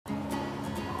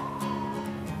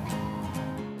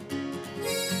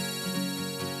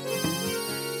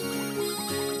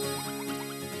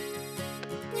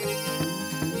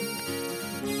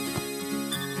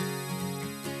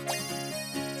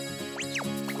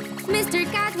Mr.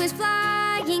 Cat was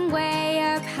flying way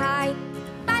up high,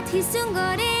 but he soon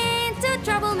got into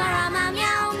trouble. Marama,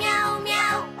 meow, meow,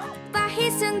 meow. But he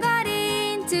soon got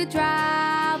into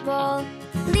trouble.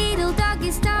 Little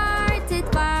doggy started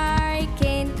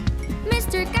barking.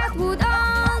 Mr. Cat would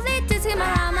only tease him.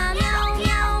 Marama, meow,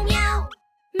 meow, meow.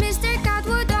 Mr. Cat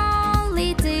would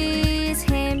only tease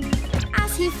him.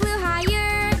 As he flew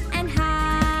higher and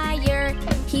higher,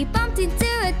 he bumped into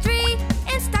a tree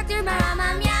and stuck there.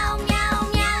 Marama, meow, meow,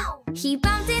 meow. He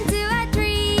bumped into a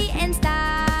tree and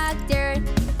stuck there.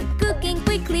 Cuquin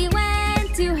quickly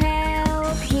went to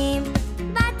help him,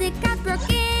 but the cat broke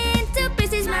into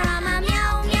pieces. Marama,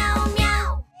 meow, meow,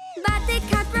 meow. But the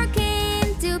cat broke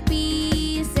into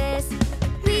pieces.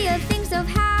 Cleo thinks of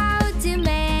how to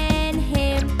mend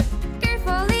him,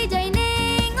 carefully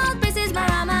joining all pieces.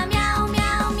 Marama, meow,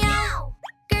 meow, meow.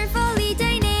 Carefully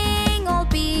joining all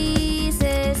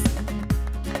pieces.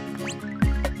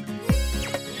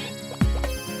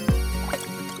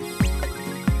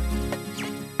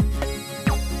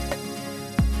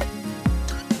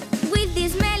 With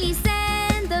this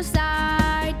Melisande of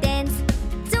sardines,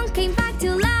 soon came back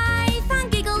to life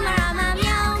and giggled. Marama,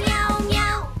 meow, meow,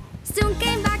 meow. Soon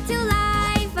came back to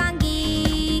life and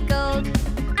giggled.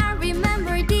 I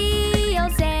remember the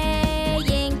old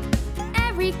saying,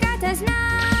 every cat has 9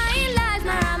 lives.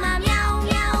 Marama, meow,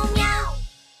 meow, meow.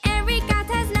 Every cat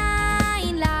has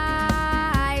 9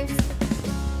 lives.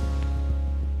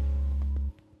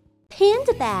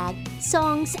 Panda Bag.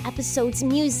 Songs, episodes,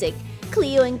 music.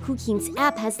 Cleo and Cuquín's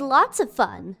app has lots of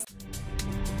fun.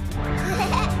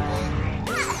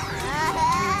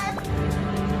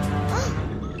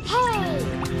 Hey!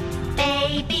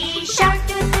 Baby shark,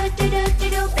 do do do do do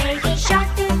do. Baby shark,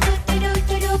 do do do do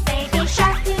do do. Baby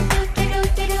shark, do do do do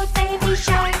do do. Baby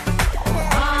shark.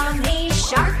 Mommy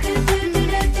shark, do do do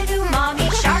do do do. Mommy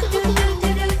shark, do do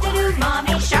do do do do.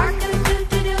 Mommy shark, do do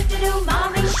do do do do.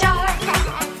 Mommy shark.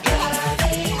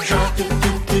 Daddy shark, do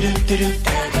do do do do do.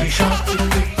 Daddy shark, do do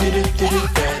do do do do.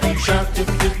 Daddy shark, do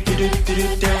do do do do do.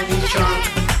 Daddy shark.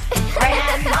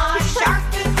 Grandma shark,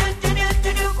 do do do do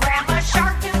do do. Grandma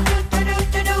shark, do do do do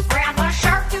do do. Grandma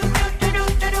shark, do do do do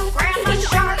do do. Grandma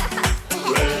shark.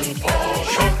 Grandpa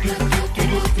shark, do do do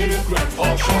do do do. Grandpa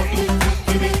shark, do do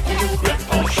do do do.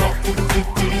 Grandpa shark, do do do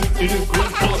do do.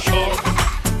 Grandpa shark.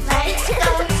 Let's go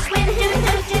swim, do do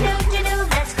do do do do.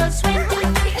 Let's go swim, do do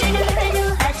do do do do.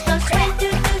 Let's go swim, do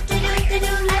do do do do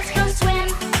do. Let's go swim.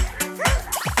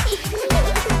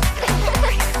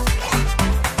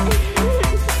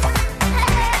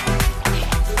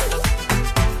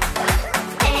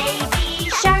 Baby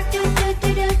shark, do do do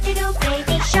do do do.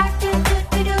 Baby shark, do do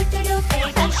do do do do.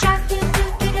 Baby shark, do do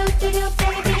do do do do.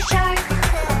 Baby shark.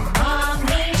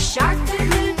 Mommy shark, do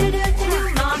do do do do.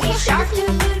 Mommy shark, do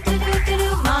do do do do.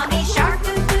 Mommy shark,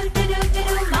 do do do do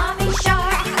do. Mommy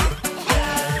shark.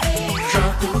 Daddy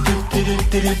shark, do do do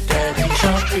do do.